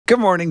Good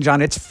morning,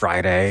 John. It's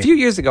Friday. A few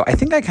years ago, I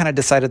think I kind of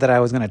decided that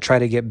I was going to try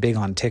to get big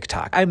on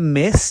TikTok. I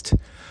missed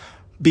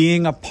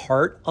being a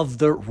part of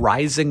the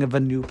rising of a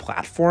new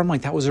platform.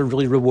 Like, that was a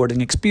really rewarding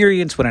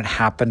experience when it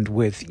happened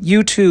with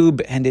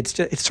YouTube. And it's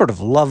sort of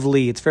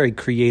lovely. It's very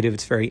creative.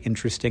 It's very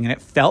interesting. And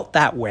it felt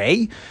that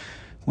way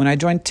when I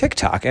joined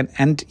TikTok.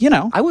 And you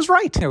know, I was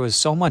right. There was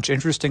so much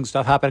interesting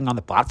stuff happening on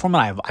the platform,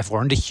 and I've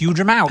learned a huge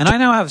amount. And I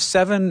now have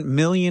 7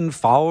 million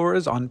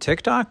followers on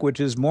TikTok, which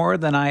is more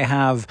than I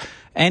have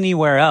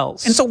anywhere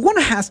else. And so one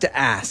has to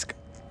ask,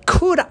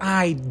 could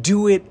I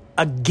do it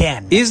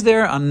again? Is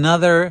there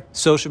another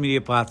social media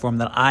platform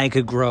that I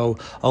could grow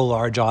a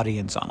large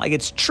audience on? Like,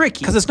 it's tricky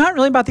because it's not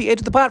really about the age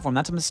of the platform.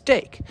 That's a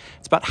mistake.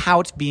 It's about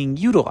how it's being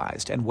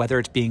utilized and whether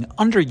it's being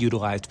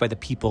underutilized by the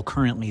people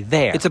currently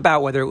there. It's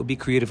about whether it would be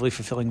creatively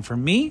fulfilling for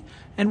me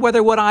and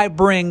whether what I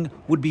bring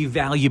would be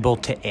valuable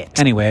to it.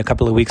 Anyway, a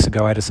couple of weeks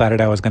ago, I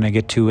decided I was going to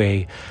get to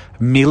 1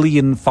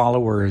 million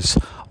followers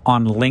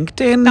on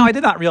LinkedIn. Now, I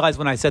did not realize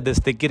when I said this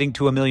that getting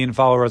to 1 million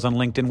followers on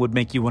LinkedIn would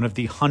make you one of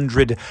the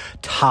 100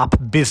 top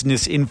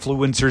business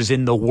influencers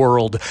in the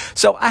world.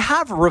 So I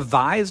have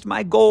revised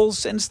my goals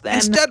since then.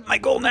 Instead, my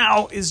goal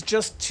now is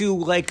just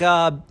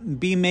to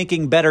be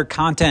making better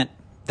content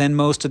than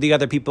most of the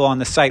other people on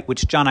the site,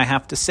 which, John, I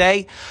have to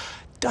say,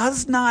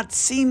 does not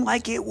seem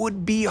like it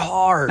would be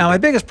hard. Now, my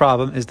biggest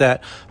problem is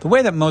that the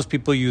way that most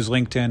people use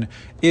LinkedIn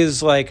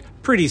is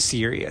pretty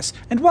serious.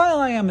 And while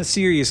I am a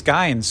serious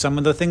guy in some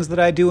of the things that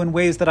I do and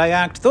ways that I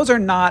act, those are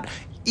not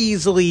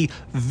easily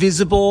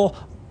visible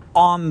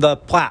on the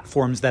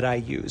platforms that I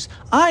use.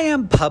 I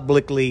am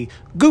publicly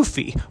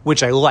goofy,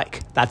 which I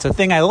like. That's a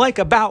thing I like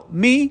about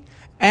me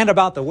and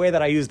about the way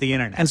that I use the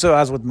internet. And so,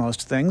 as with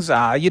most things,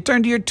 you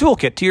turn to your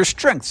toolkit, to your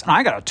strengths. And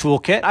I got a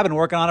toolkit. I've been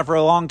working on it for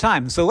a long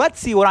time. So let's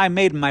see what I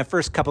made in my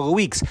first couple of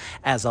weeks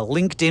as a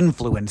LinkedIn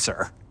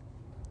influencer.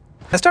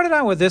 I started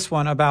out with this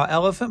one about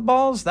elephant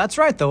balls. That's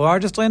right, the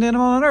largest land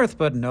animal on Earth,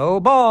 but no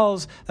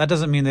balls. That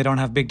doesn't mean they don't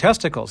have big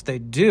testicles. They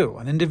do.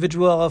 An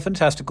individual elephant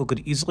testicle could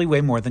easily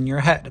weigh more than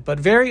your head. But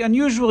very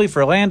unusually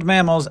for land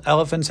mammals,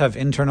 elephants have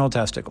internal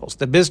testicles.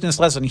 The business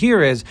lesson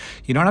here is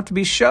you don't have to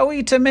be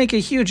showy to make a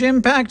huge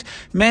impact.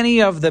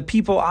 Many of the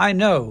people I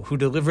know who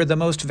deliver the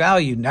most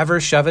value never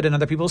shove it in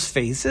other people's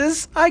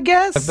faces, I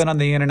guess. I've been on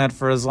the internet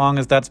for as long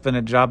as that's been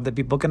a job that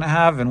people can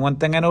have. And one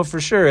thing I know for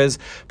sure is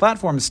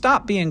platforms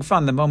stop being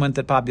fun the moment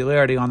that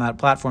popularity on that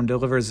platform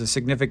delivers a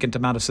significant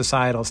amount of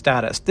societal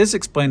status. This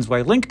explains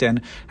why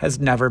LinkedIn has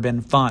never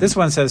been fun. This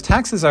one says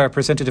taxes are a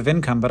percentage of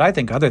income, but I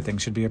think other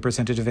things should be a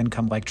percentage of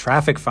income like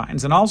traffic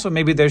fines. And also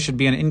maybe there should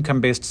be an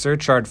income-based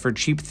surcharge for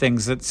cheap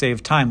things that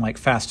save time like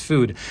fast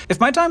food. If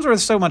my time's worth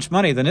so much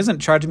money, then isn't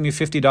charging me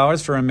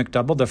 $50 for a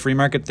McDouble the free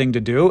market thing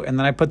to do? And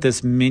then I put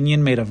this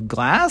minion made of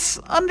glass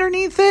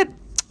underneath it?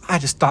 I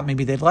just thought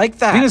maybe they'd like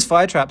that. Venus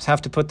flytraps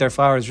have to put their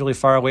flowers really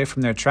far away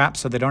from their traps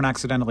so they don't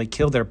accidentally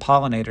kill their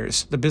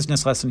pollinators. The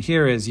business lesson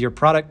here is your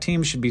product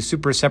team should be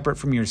super separate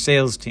from your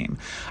sales team.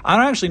 I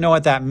don't actually know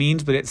what that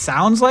means, but it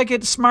sounds like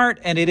it's smart,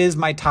 and it is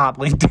my top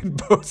LinkedIn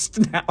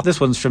post now. This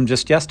one's from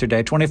just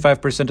yesterday.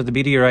 25% of the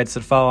meteorites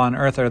that fall on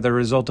Earth are the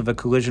result of a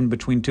collision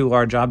between 2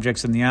 large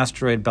objects in the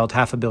asteroid belt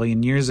 500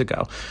 million years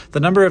ago. The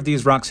number of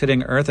these rocks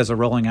hitting Earth as a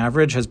rolling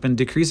average has been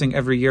decreasing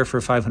every year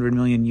for 500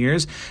 million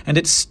years, and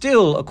it's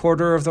still a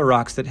quarter of the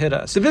rocks that hit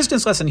us. The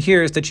business lesson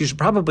here is that you should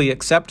probably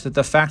accept that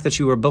the fact that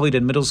you were bullied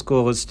in middle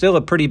school is still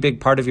a pretty big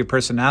part of your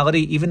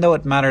personality, even though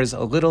it matters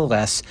a little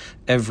less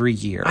every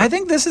year. I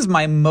think this is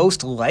my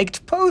most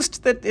liked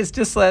post that is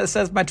just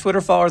says my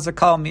Twitter followers are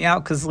calling me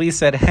out because Lee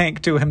said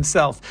Hank to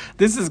himself.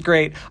 This is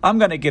great. I'm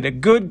going to get a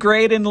good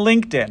grade in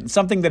LinkedIn,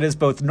 something that is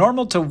both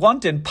normal to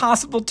want and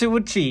possible to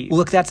achieve.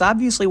 Look, that's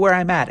obviously where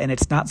I'm at, and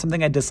it's not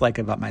something I dislike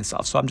about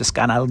myself, so I'm just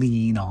going to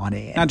lean on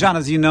it. Now, John,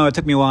 as you know, it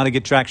took me a while to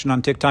get traction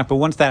on TikTok, but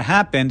once that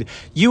happened,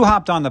 you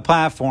hopped on the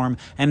platform,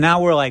 and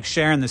now we're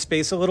sharing the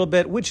space a little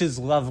bit, which is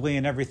lovely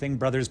and everything,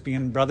 brothers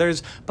being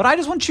brothers. But I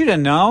just want you to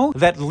know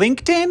that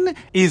LinkedIn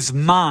is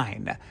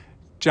mine.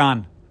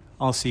 John,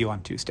 I'll see you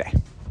on Tuesday.